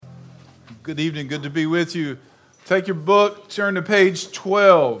Good evening. Good to be with you. Take your book, turn to page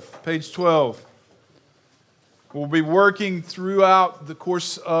 12. Page 12. We'll be working throughout the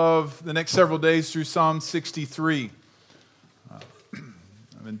course of the next several days through Psalm 63.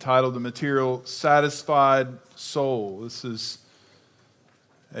 I've entitled the material, Satisfied Soul. This is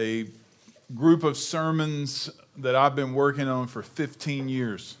a group of sermons that I've been working on for 15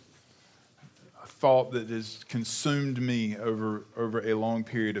 years. A thought that has consumed me over a long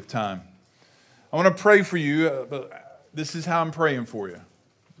period of time. I want to pray for you, but this is how I'm praying for you.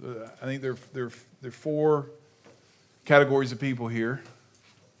 I think there are four categories of people here.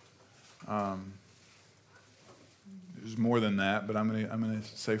 There's more than that, but I'm going to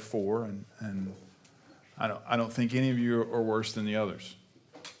say four, and I don't think any of you are worse than the others.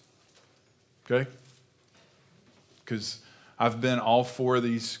 Okay? Because I've been all four of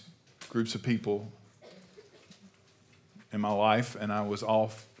these groups of people in my life, and I was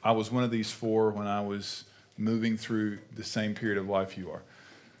one of these four when I was moving through the same period of life you are.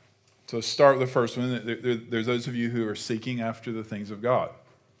 So let's start with the first one. There's those of you who are seeking after the things of God.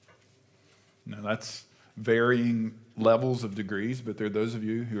 Now, that's varying levels of degrees, but there are those of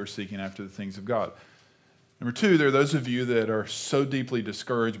you who are seeking after the things of God. Number two, there are those of you that are so deeply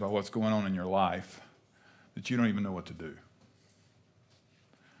discouraged by what's going on in your life that you don't even know what to do.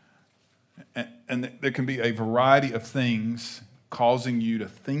 And there can be a variety of things causing you to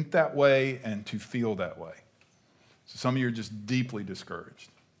think that way and to feel that way. So some of you are just deeply discouraged.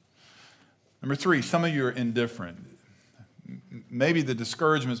 Number three, some of you are indifferent. Maybe the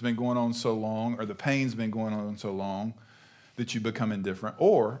discouragement's been going on so long, or the pain's been going on so long that you become indifferent,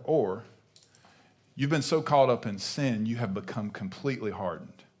 or you've been so caught up in sin you have become completely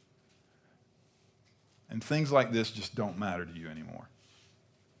hardened. And things like this just don't matter to you anymore.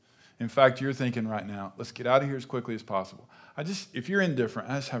 In fact, you're thinking right now, let's get out of here as quickly as possible. If you're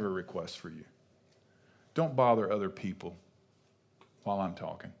indifferent, I just have a request for you. Don't bother other people while I'm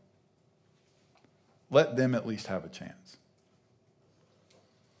talking. Let them at least have a chance.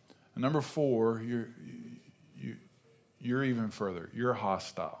 And number four, you're even further. You're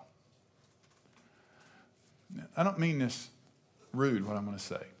hostile. I don't mean this rude, what I'm going to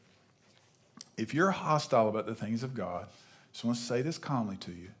say. If you're hostile about the things of God, I just want to say this calmly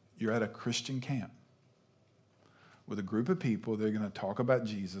to you. You're at a Christian camp with a group of people that are going to talk about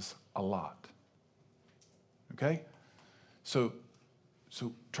Jesus a lot. Okay? So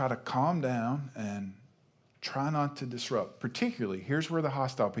try to calm down and try not to disrupt. Particularly, here's where the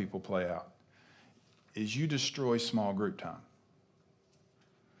hostile people play out, is you destroy small group time.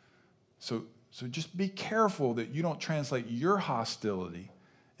 So just be careful that you don't translate your hostility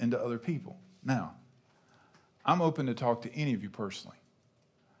into other people. Now, I'm open to talk to any of you personally.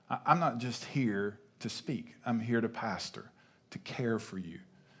 I'm not just here to speak. I'm here to pastor, to care for you.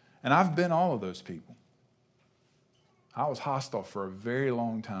 And I've been all of those people. I was hostile for a very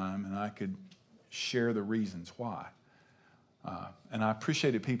long time, and I could share the reasons why. And I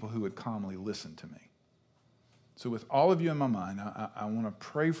appreciated people who would calmly listen to me. So with all of you in my mind, I want to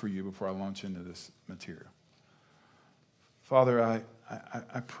pray for you before I launch into this material. Father,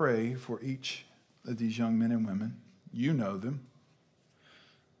 I pray for each of these young men and women. You know them.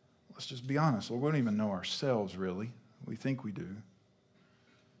 Let's just be honest. Lord, we don't even know ourselves, really. We think we do.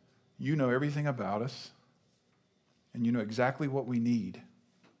 You know everything about us, and you know exactly what we need.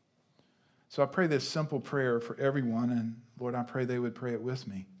 So I pray this simple prayer for everyone, and Lord, I pray they would pray it with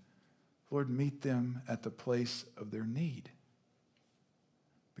me. Lord, meet them at the place of their need,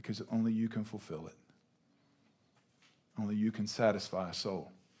 because only you can fulfill it. Only you can satisfy a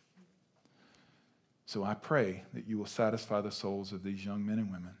soul. So I pray that you will satisfy the souls of these young men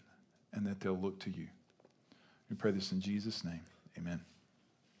and women, and that they'll look to you. We pray this in Jesus' name. Amen.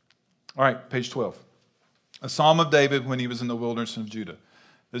 All right, page 12. A psalm of David when he was in the wilderness of Judah.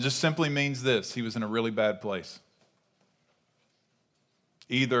 It just simply means this: he was in a really bad place.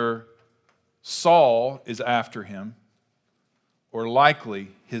 Either Saul is after him, or likely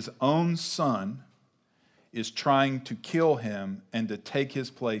his own son is trying to kill him and to take his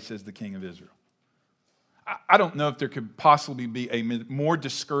place as the king of Israel. I don't know if there could possibly be a more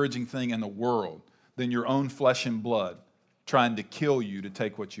discouraging thing in the world than your own flesh and blood trying to kill you to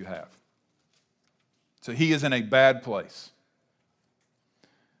take what you have. So he is in a bad place.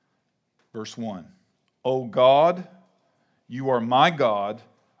 Verse 1, O God, you are my God.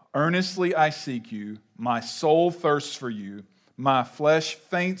 Earnestly I seek you. My soul thirsts for you. My flesh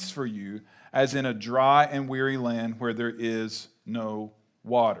faints for you, as in a dry and weary land where there is no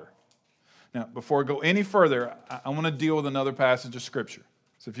water. Now, before I go any further, I want to deal with another passage of Scripture.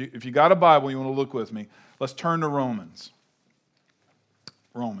 So if you got a Bible, you want to look with me, let's turn to Romans.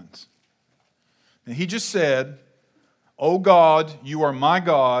 Romans. And he just said, "O God, you are my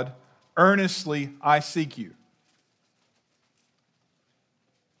God. Earnestly I seek you."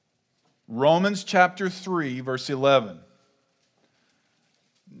 Romans chapter 3, verse 11.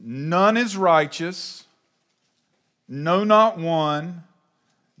 None is righteous, no, not one.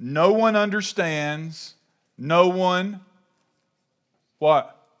 No one understands. No one,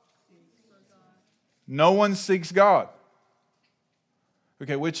 what? No one seeks God.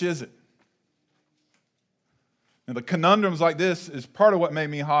 Okay, which is it? Now, the conundrums like this is part of what made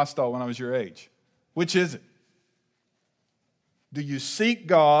me hostile when I was your age. Which is it? Do you seek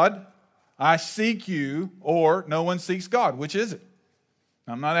God? I seek you, or no one seeks God. Which is it?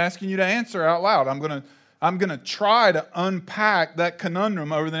 I'm not asking you to answer out loud. I'm going to try to unpack that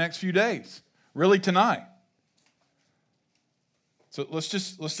conundrum over the next few days. Really tonight. So let's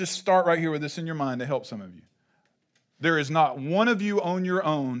just start right here with this in your mind to help some of you. There is not one of you on your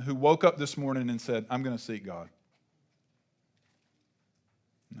own who woke up this morning and said, "I'm going to seek God."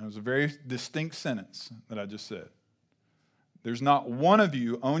 That was a very distinct sentence that I just said. There's not one of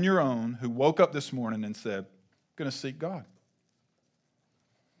you on your own who woke up this morning and said, "I'm going to seek God."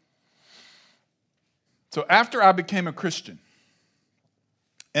 So after I became a Christian,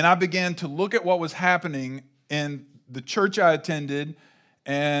 and I began to look at what was happening in the church I attended,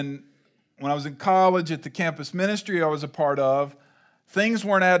 and when I was in college at the campus ministry I was a part of, things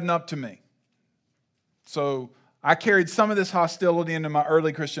weren't adding up to me. So I carried some of this hostility into my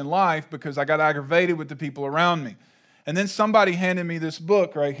early Christian life because I got aggravated with the people around me. And then somebody handed me this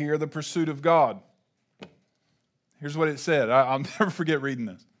book right here, The Pursuit of God. Here's what it said. I'll never forget reading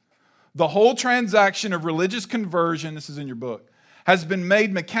this. The whole transaction of religious conversion, this is in your book, has been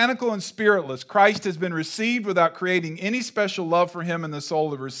made mechanical and spiritless. Christ has been received without creating any special love for him in the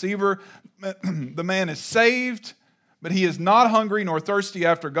soul of the receiver. The man is saved, but he is not hungry nor thirsty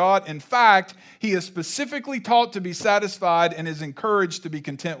after God. In fact, he is specifically taught to be satisfied and is encouraged to be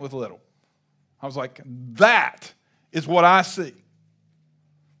content with little. I was like, that is what I see.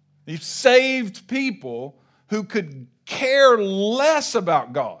 These saved people who could care less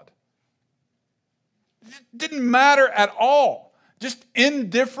about God. It didn't matter at all. Just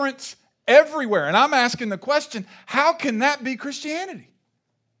indifference everywhere. And I'm asking the question, how can that be Christianity?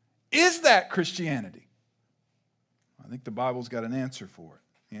 Is that Christianity? I think the Bible's got an answer for it.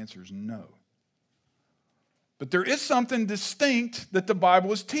 The answer is no. But there is something distinct that the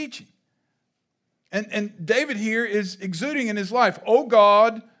Bible is teaching. And David here is exuding in his life, "O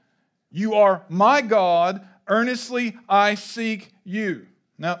God, you are my God. Earnestly I seek you."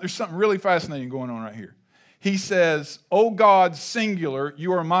 Now, there's something really fascinating going on right here. He says, "O God, singular,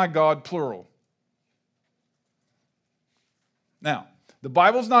 you are my God, plural." Now, the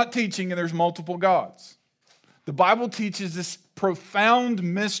Bible's not teaching that there's multiple gods. The Bible teaches this profound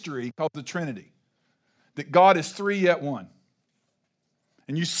mystery called the Trinity, that God is three yet one.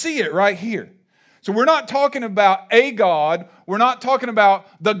 And you see it right here. So we're not talking about a God. We're not talking about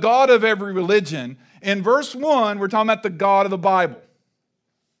the God of every religion. In verse 1, we're talking about the God of the Bible,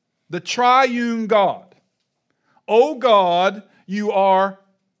 the triune God. "O God, you are,"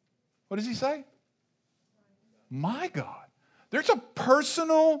 what does he say? "My God." There's a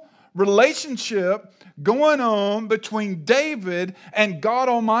personal relationship going on between David and God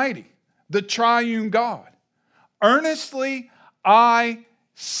Almighty, the triune God. "Earnestly I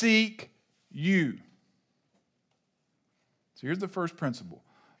seek you." So here's the first principle.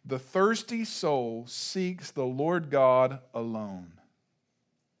 The thirsty soul seeks the Lord God alone.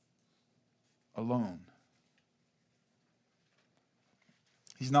 Alone.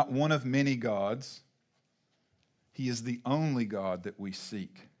 He's not one of many gods. He is the only God that we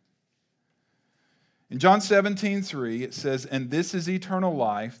seek. In John 17:3, it says, "And this is eternal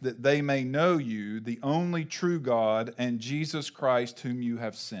life, that they may know you, the only true God, and Jesus Christ whom you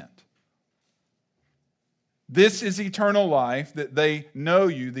have sent." This is eternal life, that they know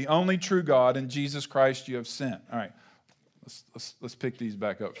you, the only true God, and Jesus Christ you have sent. All right, let's pick these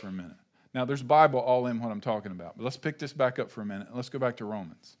back up for a minute. Now, there's Bible all in what I'm talking about, but let's pick this back up for a minute. Let's go back to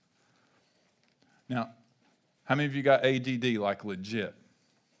Romans. Now, how many of you got ADD, like legit?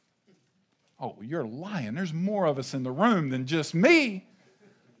 Oh, you're lying. There's more of us in the room than just me.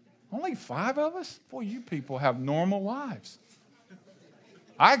 Only 5 of us? Boy, you people have normal lives.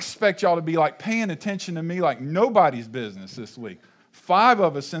 I expect y'all to be like paying attention to me like nobody's business this week. 5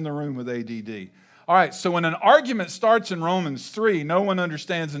 of us in the room with ADD. All right, so when an argument starts in Romans 3, no one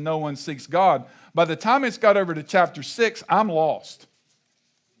understands and no one seeks God. By the time it's got over to chapter 6, I'm lost.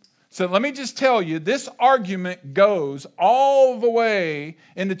 So let me just tell you, this argument goes all the way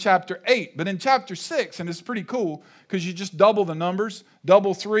into chapter 8. But in chapter 6, and it's pretty cool, because you just double the numbers.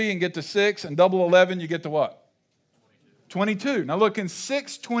 Double 3 and get to 6, and double 11, you get to what? 22. Now look in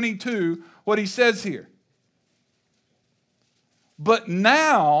 6:22, what he says here. But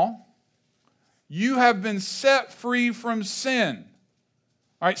now you have been set free from sin.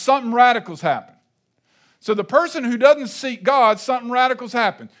 All right, something radical's happened. So the person who doesn't seek God, something radical's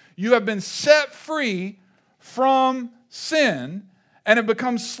happened. You have been set free from sin and have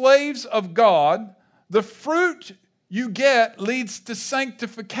become slaves of God. The fruit you get leads to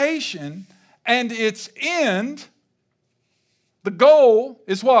sanctification, and its end, the goal,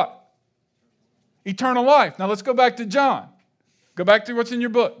 is what? Eternal life. Now let's go back to John. Go back to what's in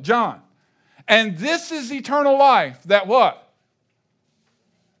your book, John. And this is eternal life, that what?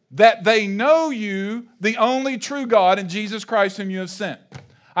 That they know you, the only true God, and Jesus Christ whom you have sent.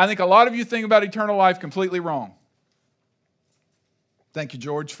 I think a lot of you think about eternal life completely wrong. Thank you,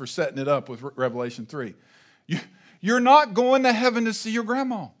 George, for setting it up with Revelation 3. You're not going to heaven to see your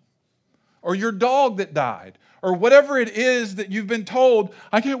grandma or your dog that died or whatever it is that you've been told.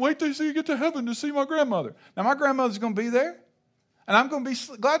 I can't wait till you get to heaven to see my grandmother. Now, my grandmother's going to be there, and I'm going to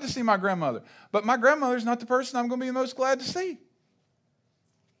be glad to see my grandmother. But my grandmother's not the person I'm going to be most glad to see.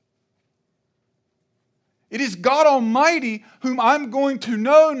 It is God Almighty whom I'm going to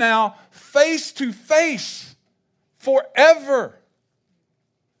know now face to face forever.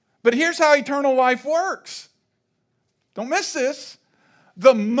 But here's how eternal life works. Don't miss this.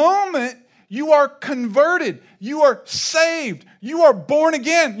 The moment you are converted, you are saved, you are born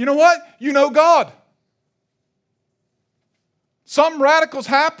again, you know what? You know God. Some radicals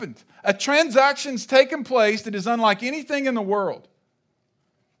happened. A transaction's taken place that is unlike anything in the world.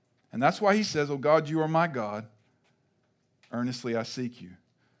 And that's why he says, "Oh God, you are my God. Earnestly I seek you."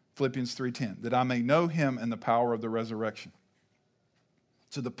 Philippians 3:10, that I may know him and the power of the resurrection.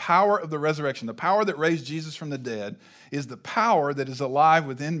 So the power of the resurrection, the power that raised Jesus from the dead, is the power that is alive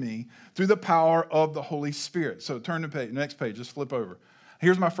within me through the power of the Holy Spirit. So turn to the next page, just flip over.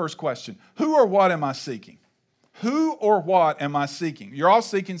 Here's my first question. Who or what am I seeking? Who or what am I seeking? You're all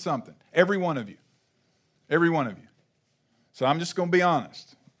seeking something. Every one of you. Every one of you. So I'm just going to be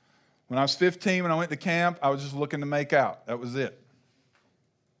honest. When I was 15, when I went to camp, I was just looking to make out. That was it.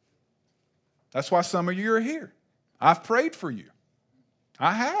 That's why some of you are here. I've prayed for you.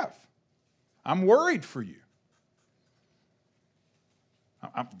 I have. I'm worried for you.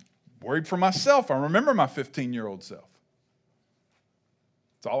 I'm worried for myself. I remember my 15-year-old self.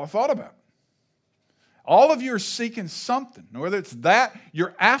 That's all I thought about. All of you are seeking something. Whether it's that,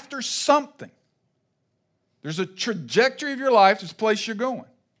 you're after something. There's a trajectory of your life. There's a place you're going.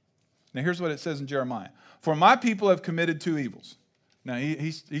 Now, here's what it says in Jeremiah. For my people have committed two evils. Now,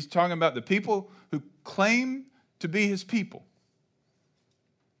 he's talking about the people who claim to be his people.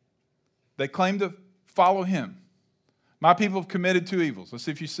 They claim to follow him. My people have committed two evils. Let's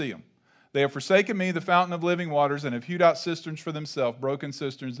see if you see them. They have forsaken me, the fountain of living waters, and have hewed out cisterns for themselves, broken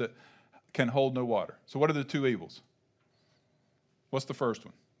cisterns that can hold no water. So what are the two evils? What's the first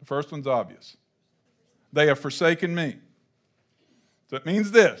one? The first one's obvious. They have forsaken me. So it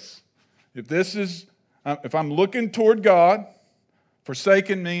means this. If I'm looking toward God,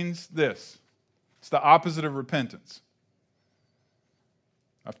 forsaken means this. It's the opposite of repentance.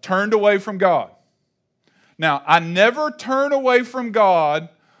 I've turned away from God. Now, I never turn away from God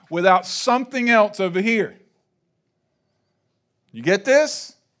without something else over here. You get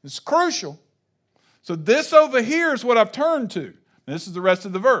this? It's crucial. So this over here is what I've turned to. And this is the rest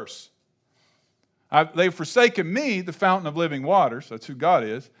of the verse. They've forsaken me, the fountain of living waters. That's who God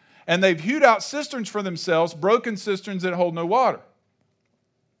is. And they've hewed out cisterns for themselves, broken cisterns that hold no water.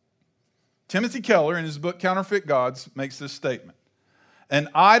 Timothy Keller, in his book Counterfeit Gods, makes this statement. An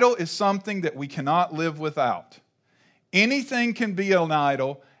idol is something that we cannot live without. Anything can be an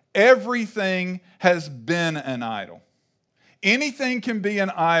idol. Everything has been an idol. Anything can be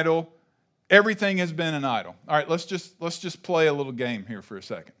an idol. Everything has been an idol. All right, let's just play a little game here for a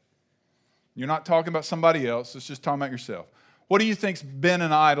second. You're not talking about somebody else. Let's just talk about yourself. What do you think's been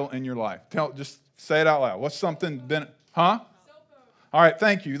an idol in your life? Just say it out loud. What's something been? Huh? All right,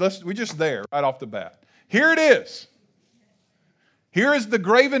 thank you. We're just there right off the bat. Here it is. Here is the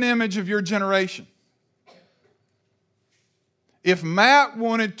graven image of your generation. If Matt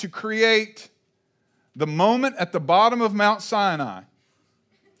wanted to create the moment at the bottom of Mount Sinai,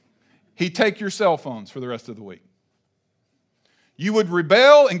 he'd take your cell phones for the rest of the week. You would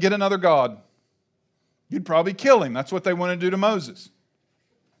rebel and get another god. You'd probably kill him. That's what they want to do to Moses.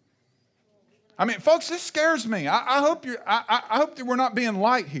 I mean, folks, this scares me. I hope that we're not being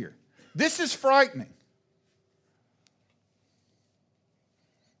light here. This is frightening.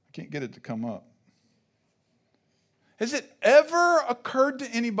 I can't get it to come up. Has it ever occurred to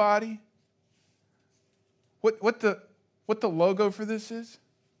anybody what the logo for this is?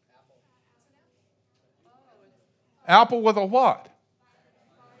 Apple with a what?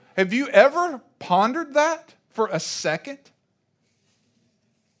 Have you ever pondered that for a second?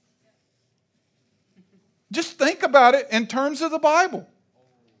 Just think about it in terms of the Bible.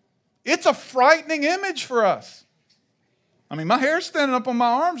 It's a frightening image for us. I mean, my hair's standing up on my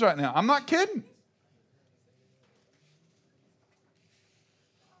arms right now. I'm not kidding.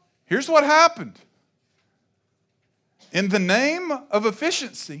 Here's what happened. In the name of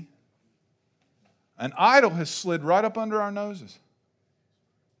efficiency, an idol has slid right up under our noses.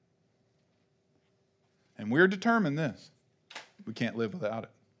 And we're determined this. We can't live without it.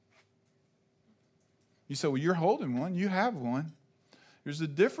 You say, well, you're holding one. You have one. There's a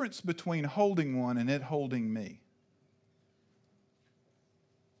difference between holding one and it holding me.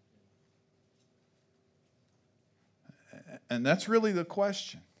 And that's really the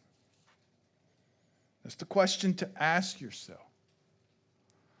question. That's the question to ask yourself.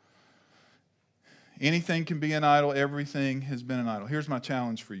 Anything can be an idol. Everything has been an idol. Here's my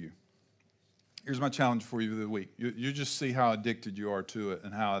challenge for you. Here's my challenge for you this week. You just see how addicted you are to it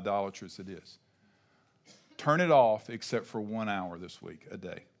and how idolatrous it is. Turn it off except for 1 hour this week, a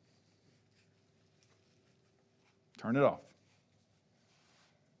day. Turn it off.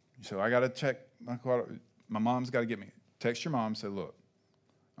 So I got to check. My mom's got to get me. Text your mom and say, look,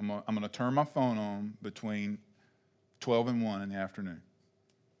 I'm going to turn my phone on between 12 and 1 in the afternoon.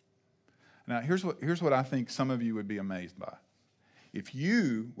 Now, here's what I think some of you would be amazed by. If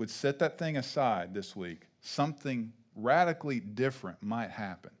you would set that thing aside this week, something radically different might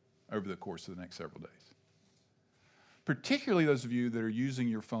happen over the course of the next several days. Particularly those of you that are using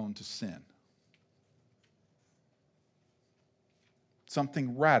your phone to sin.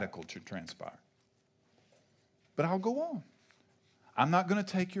 Something radical should transpire. But I'll go on. I'm not going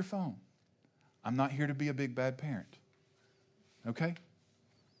to take your phone. I'm not here to be a big bad parent. Okay?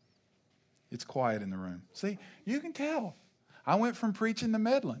 It's quiet in the room. See, you can tell. I went from preaching to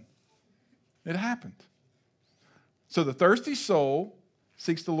meddling. It happened. So the thirsty soul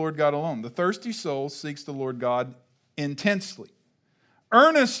seeks the Lord God alone. The thirsty soul seeks the Lord God intensely.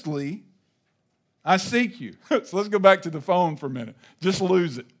 Earnestly, I seek you. So let's go back to the phone for a minute. Just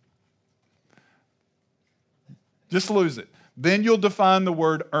lose it. Just lose it. Then you'll define the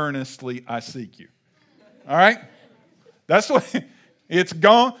word earnestly, I seek you. All right? That's what, it's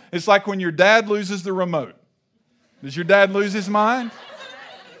gone. It's like when your dad loses the remote. Does your dad lose his mind?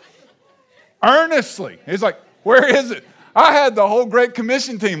 Earnestly. He's like, where is it? I had the whole Great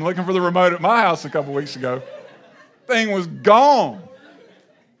Commission team looking for the remote at my house a couple weeks ago. Thing was gone.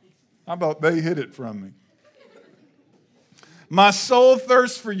 I thought they hid it from me. My soul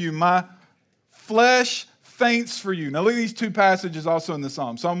thirsts for you. My flesh faints for you. Now look at these two passages also in the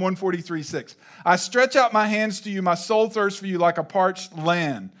Psalm. Psalm 143:6. I stretch out my hands to you. My soul thirsts for you like a parched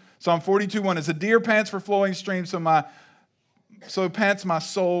land. Psalm 42:1. As a deer pants for flowing streams, so pants my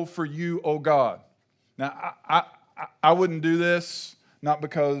soul for you, O God. Now, I wouldn't do this, not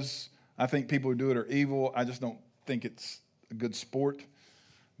because I think people who do it are evil. I just don't think it's a good sport.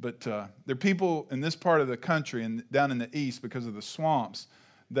 But there are people in this part of the country and down in the east, because of the swamps,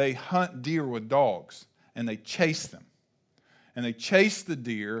 they hunt deer with dogs, and they chase them. And they chase the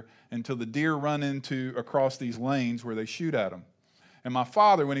deer until the deer run across these lanes where they shoot at them. And my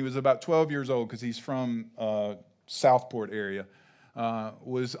father, when he was about 12 years old, because he's from Southport area,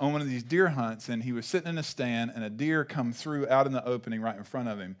 was on one of these deer hunts, and he was sitting in a stand, and a deer come through out in the opening right in front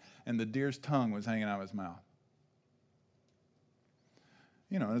of him, and the deer's tongue was hanging out of his mouth.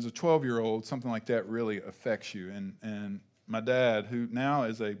 You know, as a 12-year-old, something like that really affects you. And my dad, who now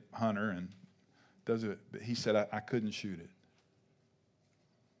is a hunter and does it, but he said, I couldn't shoot it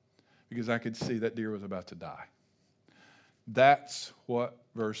because I could see that deer was about to die. That's what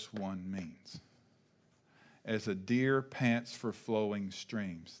verse 1 means. As a deer pants for flowing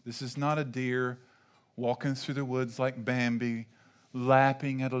streams. This is not a deer walking through the woods like Bambi,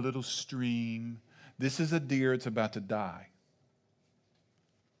 lapping at a little stream. This is a deer that's about to die.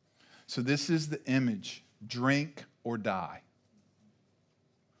 So this is the image, drink or die.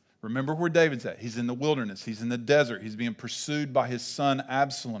 Remember where David's at. He's in the wilderness. He's in the desert. He's being pursued by his son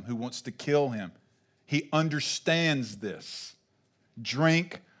Absalom, who wants to kill him. He understands this.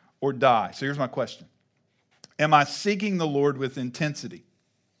 Drink or die. So here's my question. Am I seeking the Lord with intensity?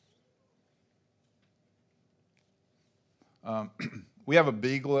 We have a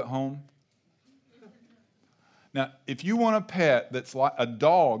beagle at home. Now, if you want a pet that's like a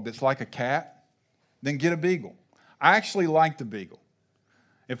dog that's like a cat, then get a beagle. I actually like the beagle.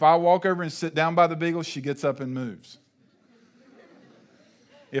 If I walk over and sit down by the beagle, she gets up and moves.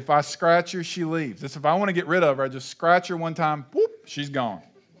 If I scratch her, she leaves. If I want to get rid of her, I just scratch her one time, whoop, she's gone.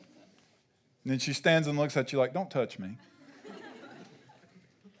 And then she stands and looks at you like, don't touch me.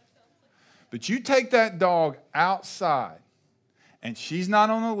 But you take that dog outside, and she's not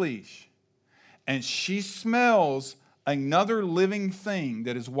on a leash, and she smells another living thing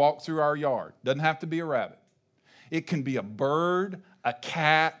that has walked through our yard. Doesn't have to be a rabbit. It can be a bird, a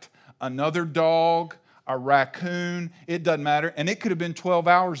cat, another dog, a raccoon. It doesn't matter. And it could have been 12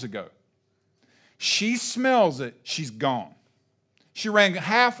 hours ago. She smells it, she's gone. She ran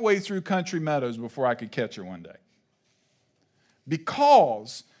halfway through Country Meadows before I could catch her one day.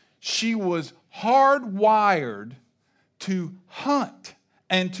 Because she was hardwired to hunt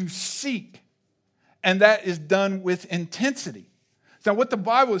and to seek. And that is done with intensity. Now, what the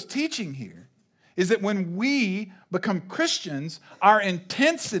Bible is teaching here is that when we become Christians, our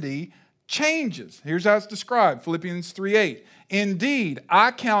intensity changes. Here's how it's described, Philippians 3:8. Indeed,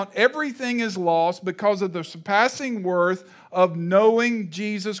 I count everything as loss because of the surpassing worth of knowing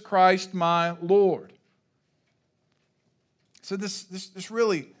Jesus Christ my Lord. So this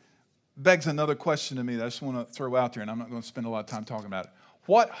really begs another question to me that I just want to throw out there, and I'm not going to spend a lot of time talking about it.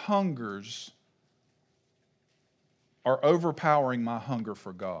 What hungers are overpowering my hunger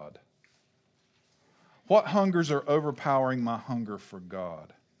for God? What hungers are overpowering my hunger for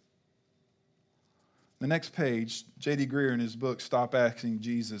God? The next page, J.D. Greear in his book, Stop Asking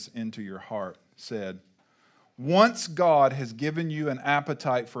Jesus Into Your Heart, said, once God has given you an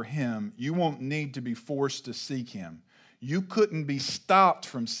appetite for Him, you won't need to be forced to seek Him. You couldn't be stopped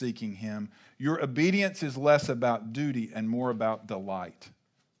from seeking Him. Your obedience is less about duty and more about delight.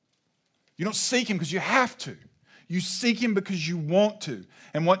 You don't seek Him because you have to. You seek Him because you want to.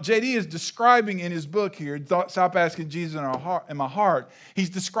 And what J.D. is describing in his book here, Stop Asking Jesus in My Heart, he's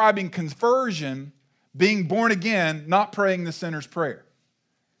describing conversion, being born again, not praying the sinner's prayer.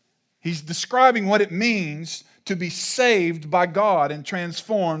 He's describing what it means to be saved by God and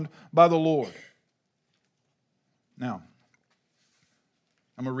transformed by the Lord. Now,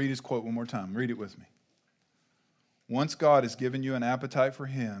 I'm going to read his quote one more time. Read it with me. Once God has given you an appetite for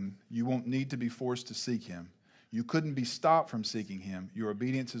Him, you won't need to be forced to seek Him. You couldn't be stopped from seeking Him. Your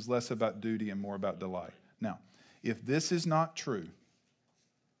obedience is less about duty and more about delight. Now, if this is not true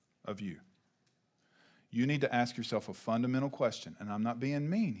of you, you need to ask yourself a fundamental question, and I'm not being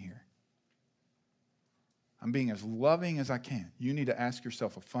mean here. I'm being as loving as I can. You need to ask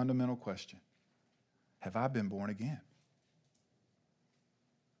yourself a fundamental question. Have I been born again?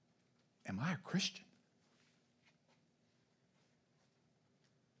 Am I a Christian?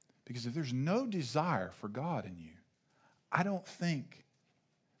 Because if there's no desire for God in you, I don't think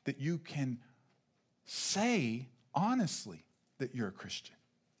that you can say honestly that you're a Christian.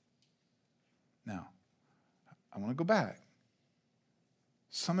 Now, I want to go back.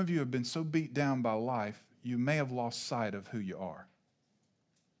 Some of you have been so beat down by life, you may have lost sight of who you are.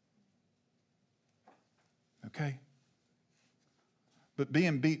 Okay? But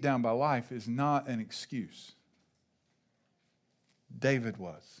being beat down by life is not an excuse. David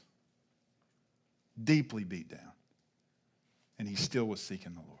was deeply beat down, and he still was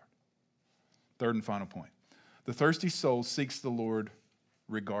seeking the Lord. Third and final point. The thirsty soul seeks the Lord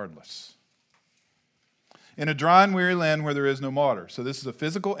regardless. In a dry and weary land where there is no water. So this is a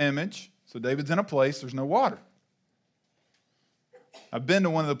physical image. So David's in a place, there's no water. I've been to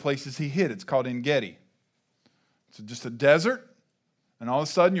one of the places he hid. It's called En-Gedi. It's just a desert. And all of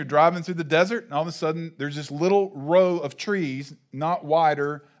a sudden, you're driving through the desert, and all of a sudden, there's this little row of trees not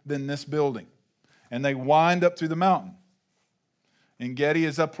wider than this building. And they wind up through the mountain. En-Gedi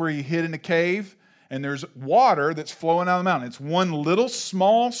is up where he hid in a cave, and there's water that's flowing out of the mountain. It's one little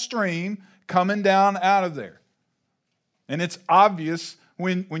small stream coming down out of there. And it's obvious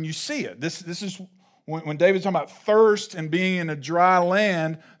when you see it. This is when David's talking about thirst and being in a dry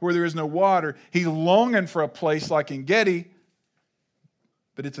land where there is no water. He's longing for a place like En-Gedi.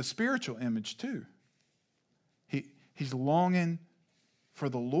 But it's a spiritual image too. He's longing for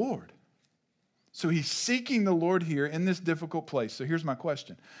the Lord. So he's seeking the Lord here in this difficult place. So here's my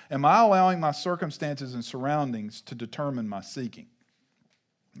question. Am I allowing my circumstances and surroundings to determine my seeking?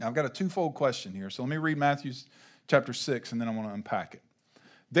 Now I've got a twofold question here. So let me read Matthew chapter 6 and then I want to unpack it.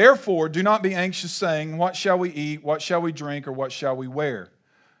 Therefore, do not be anxious saying, what shall we eat? What shall we drink? Or what shall we wear?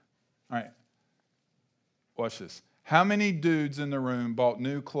 All right. Watch this. How many dudes in the room bought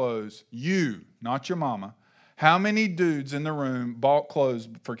new clothes? You, not your mama. How many dudes in the room bought clothes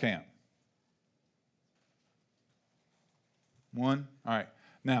for camp? One? All right.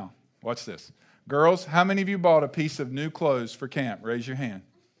 Now, watch this. Girls, how many of you bought a piece of new clothes for camp? Raise your hand.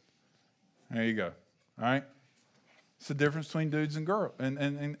 There you go. All right? It's the difference between dudes and girls,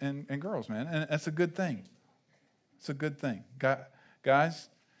 and girls, man. And that's a good thing. It's a good thing. Guys,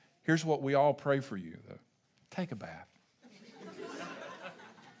 here's what we all pray for you, though. Take a bath.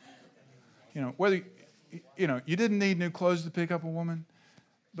 Whether you didn't need new clothes to pick up a woman,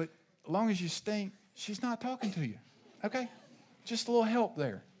 but as long as you stink, she's not talking to you. Okay? Just a little help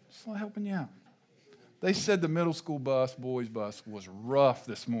there. Just a little helping you out. They said the middle school bus, boys' bus, was rough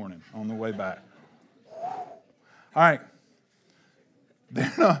this morning on the way back. All right.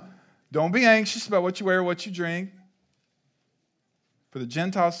 Don't be anxious about what you wear or what you drink. For the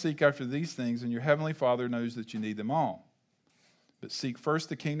Gentiles seek after these things, and your heavenly Father knows that you need them all. But seek first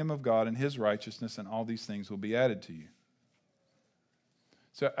the kingdom of God and his righteousness, and all these things will be added to you.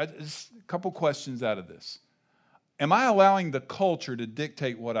 So just a couple questions out of this. Am I allowing the culture to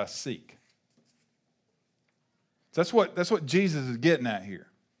dictate what I seek? That's what Jesus is getting at here.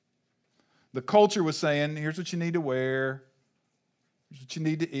 The culture was saying, here's what you need to wear, here's what you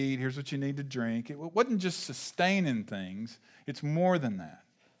need to eat, here's what you need to drink. It wasn't just sustaining things, it's more than that.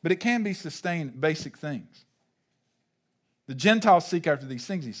 But it can be sustained basic things. The Gentiles seek after these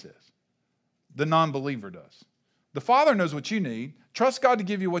things, he says. The non-believer does. The Father knows what you need. Trust God to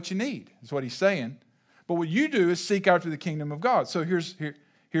give you what you need, is what he's saying. But what you do is seek after the kingdom of God. So here's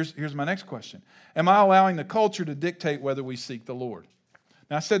my next question. Am I allowing the culture to dictate whether we seek the Lord?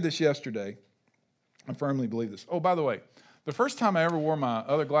 Now, I said this yesterday. I firmly believe this. Oh, by the way, the first time I ever wore my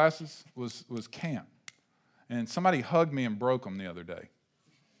other glasses was camp. And somebody hugged me and broke them the other day.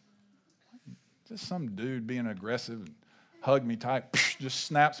 Just some dude being aggressive and hugged me tight, just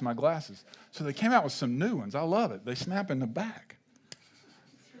snaps my glasses. So they came out with some new ones. I love it. They snap in the back.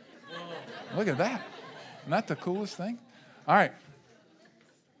 Look at that. Isn't that the coolest thing? All right.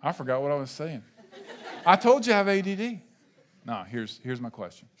 I forgot what I was saying. I told you I have ADD. No, here's my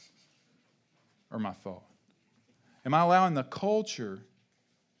question, or my thought. Am I allowing the culture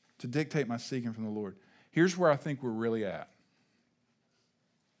to dictate my seeking from the Lord? Here's where I think we're really at.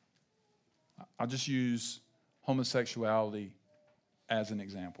 I'll just use homosexuality as an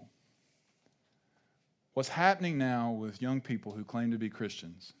example. What's happening now with young people who claim to be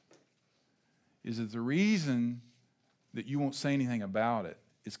Christians is that the reason that you won't say anything about it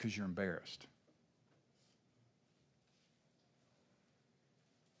is because you're embarrassed.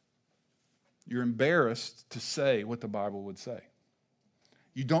 You're embarrassed to say what the Bible would say.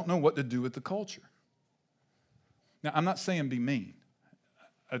 You don't know what to do with the culture. Now, I'm not saying be mean.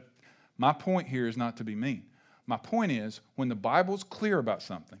 My point here is not to be mean. My point is, when the Bible's clear about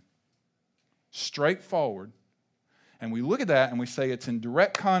something, straightforward, and we look at that and we say it's in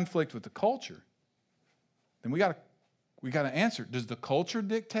direct conflict with the culture, then we got to answer, does the culture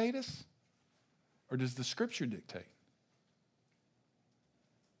dictate us, or does the Scripture dictate?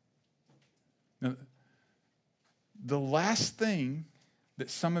 Now, the last thing that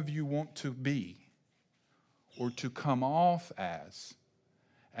some of you want to be or to come off as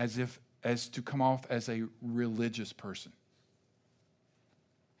to come off as a religious person.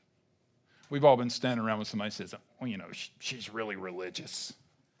 We've all been standing around when somebody says, well, she's really religious.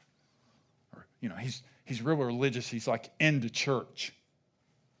 Or, he's real religious. He's like into church.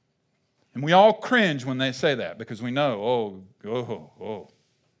 And we all cringe when they say that because we know,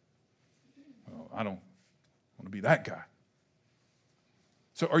 I don't want to be that guy.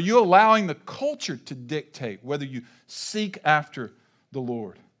 So are you allowing the culture to dictate whether you seek after the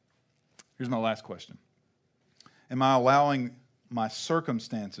Lord? Here's my last question. Am I allowing my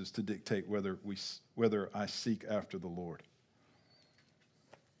circumstances to dictate whether I seek after the Lord?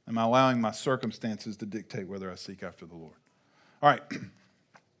 Am I allowing my circumstances to dictate whether I seek after the Lord? All right.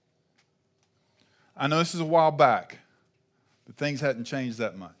 I know this is a while back, but things hadn't changed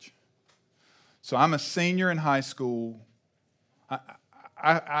that much. So I'm a senior in high school.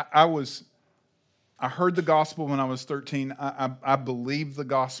 I heard the gospel when I was 13. I believed the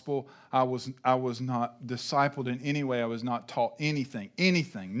gospel. I was not discipled in any way. I was not taught anything,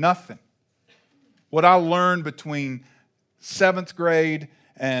 nothing. What I learned between 7th grade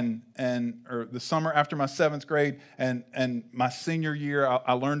or the summer after my 7th grade and my senior year,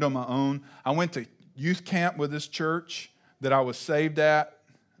 I learned on my own. I went to youth camp with this church that I was saved at,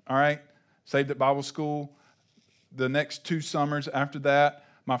 all right? Saved at Bible school. The next 2 summers after that,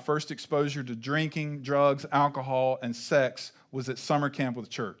 my first exposure to drinking, drugs, alcohol, and sex was at summer camp with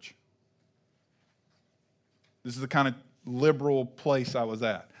the church. This is the kind of liberal place I was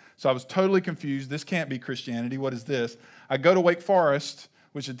at. So I was totally confused. This can't be Christianity. What is this? I go to Wake Forest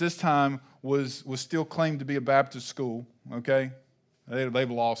which at this time was still claimed to be a Baptist school, okay?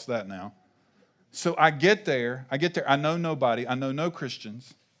 They've lost that now. So I get there, I know nobody, I know no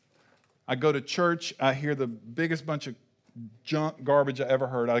Christians. I go to church, I hear the biggest bunch of junk, garbage I ever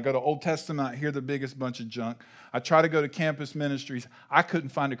heard. I go to Old Testament, I hear the biggest bunch of junk. I try to go to campus ministries. I couldn't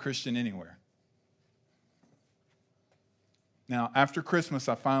find a Christian anywhere. Now, after Christmas,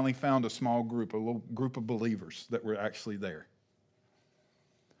 I finally found a small group, a little group of believers that were actually there.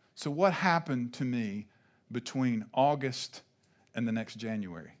 So what happened to me between August and the next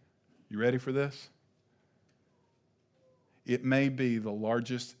January? You ready for this? It may be the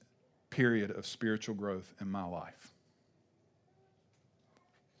largest period of spiritual growth in my life.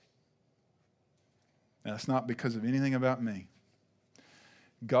 Now, it's not because of anything about me.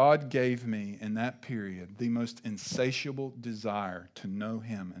 God gave me in that period the most insatiable desire to know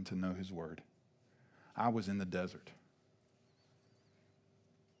Him and to know His Word. I was in the desert.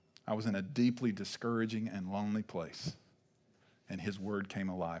 I was in a deeply discouraging and lonely place, and His Word came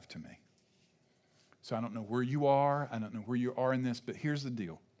alive to me. So I don't know where you are. I don't know where you are in this, but here's the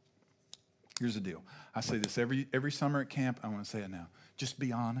deal. Here's the deal. I say this every summer at camp. I want to say it now. Just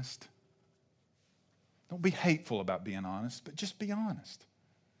be honest. Don't be hateful about being honest, but just be honest.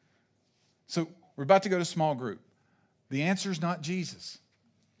 So we're about to go to small group. The answer is not Jesus.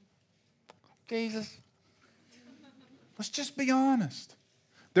 Jesus. Let's just be honest.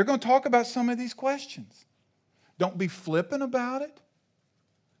 They're going to talk about some of these questions. Don't be flippant about it.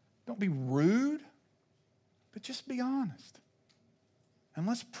 Don't be rude, but just be honest. And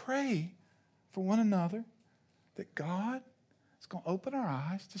let's pray for one another that God is going to open our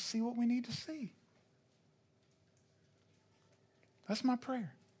eyes to see what we need to see. That's my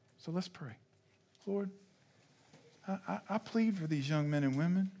prayer. So let's pray. Lord, I plead for these young men and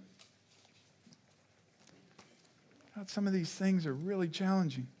women. God, some of these things are really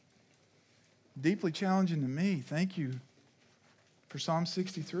challenging, deeply challenging to me. Thank you for Psalm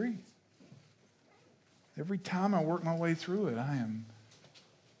 63. Every time I work my way through it, I am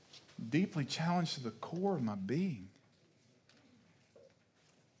deeply challenged to the core of my being.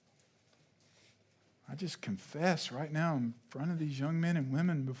 I just confess right now in front of these young men and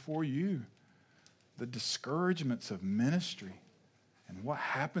women before you the discouragements of ministry and what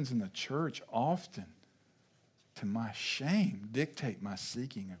happens in the church often, to my shame, dictate my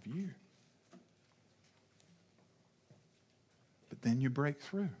seeking of you. But then you break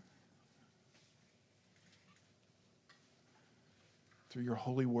through your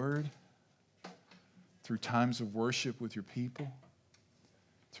holy word, through times of worship with your people,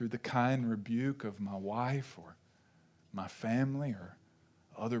 through the kind rebuke of my wife or my family or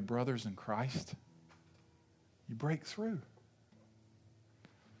other brothers in Christ. You break through.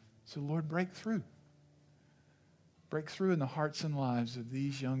 So Lord, break through. Break through in the hearts and lives of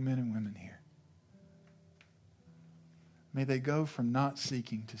these young men and women here. May they go from not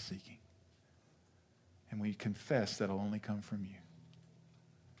seeking to seeking. And we confess that'll only come from you.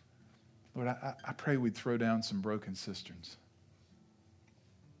 Lord, I pray we'd throw down some broken cisterns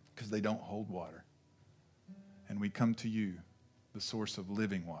because they don't hold water. And we come to you, the source of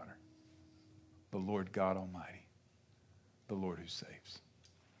living water, the Lord God Almighty, the Lord who saves.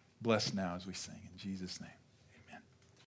 Bless now as we sing in Jesus' name.